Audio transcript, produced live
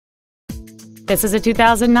This is a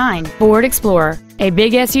 2009 Ford Explorer, a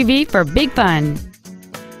big SUV for big fun.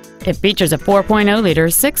 It features a 4.0-liter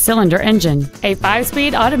six-cylinder engine, a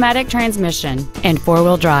 5-speed automatic transmission, and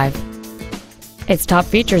 4-wheel drive. Its top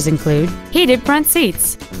features include heated front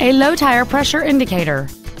seats, a low tire pressure indicator,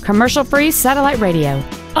 commercial-free satellite radio,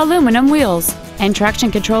 aluminum wheels, and traction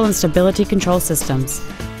control and stability control systems.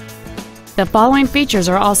 The following features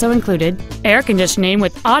are also included: air conditioning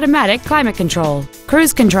with automatic climate control,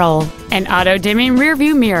 cruise control, an auto-dimming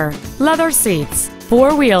rearview mirror, leather seats,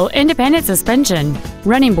 4-wheel independent suspension,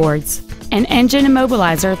 running boards, an engine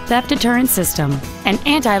immobilizer theft deterrent system, an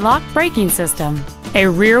anti-lock braking system, a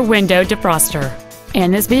rear window defroster,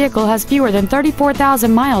 and this vehicle has fewer than 34,000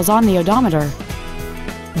 miles on the odometer.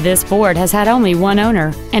 This Ford has had only one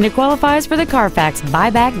owner, and it qualifies for the Carfax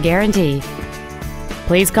buyback guarantee.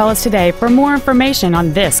 Please call us today for more information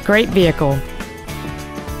on this great vehicle.